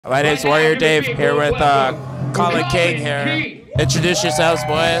My name's Warrior Dave, here with Collin King here. Introduce yourselves,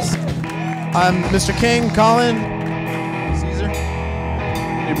 boys. I'm Mr. King, Collin, Caesar,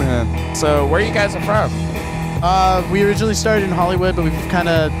 Abraham. So where you guys are from? We originally started in Hollywood, but we've kind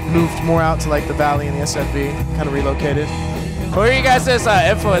of moved more out to like the Valley and the SFB, kind of relocated. Who are you guys'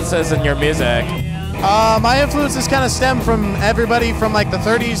 influences in your music? My influences kind of stem from everybody from like the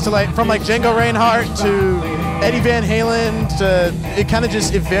 30s to from Django Reinhardt to Eddie Van Halen to, it kind of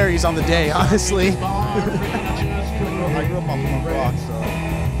just, it varies on the day, honestly. I grew up on punk rock,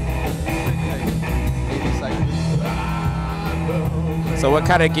 So what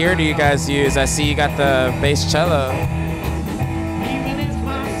kind of gear do you guys use? I see you got the bass cello.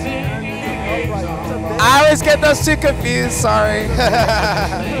 I always get those two confused, sorry.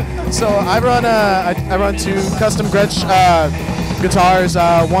 So I run two custom Gretsch guitars.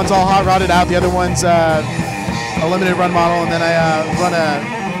 One's all hot rodded out, the other one's a limited run model, and then I run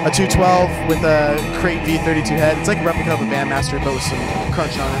a 212 with a Crate V32 head. It's like a replica of a Bandmaster, but with some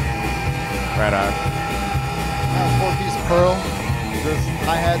crunch on it. Right on. I have 4-piece Pearl. There's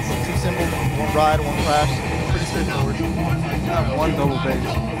hi-hats, 2 cymbals, 1 ride, 1 crash. Pretty straightforward. I have 1 double bass.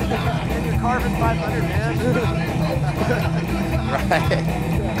 You're carving 500, man.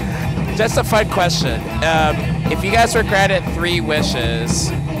 Right. Just a fun question. If you guys were granted 3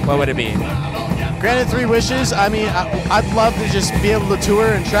 wishes, what would it be? Granted 3 wishes, I mean, I'd love to just be able to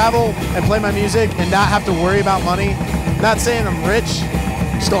tour and travel and play my music and not have to worry about money. Not saying I'm rich,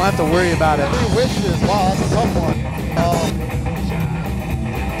 just don't have to worry about it. 3 wishes, wow, that's a tough one.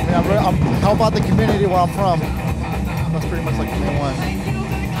 I'm help out the community where I'm from. That's pretty much like the main one.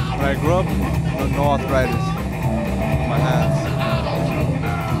 When I grew up, no arthritis on my hands.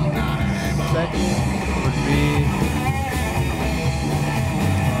 Second would be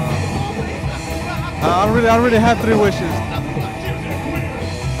I don't really have 3 wishes.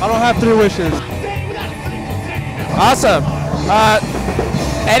 I don't have 3 wishes. Awesome.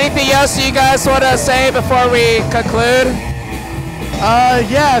 Anything else you guys want to say before we conclude?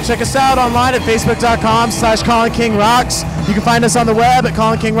 Yeah, check us out online at facebook.com/CollinKingRocks. You can find us on the web at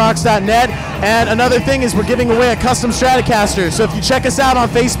CollinKingRocks.net. And another thing is we're giving away a custom Stratocaster. So if you check us out on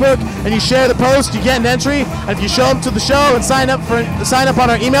Facebook and you share the post, you get an entry. And if you show up to the show and sign up on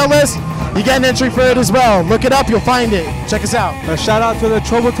our email list, you get an entry for it as well. Look it up, you'll find it. Check us out. A shout out to the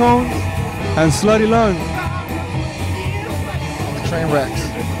Troubletones and Slutty Lung. Train wrecks.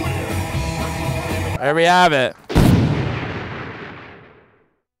 There we have it.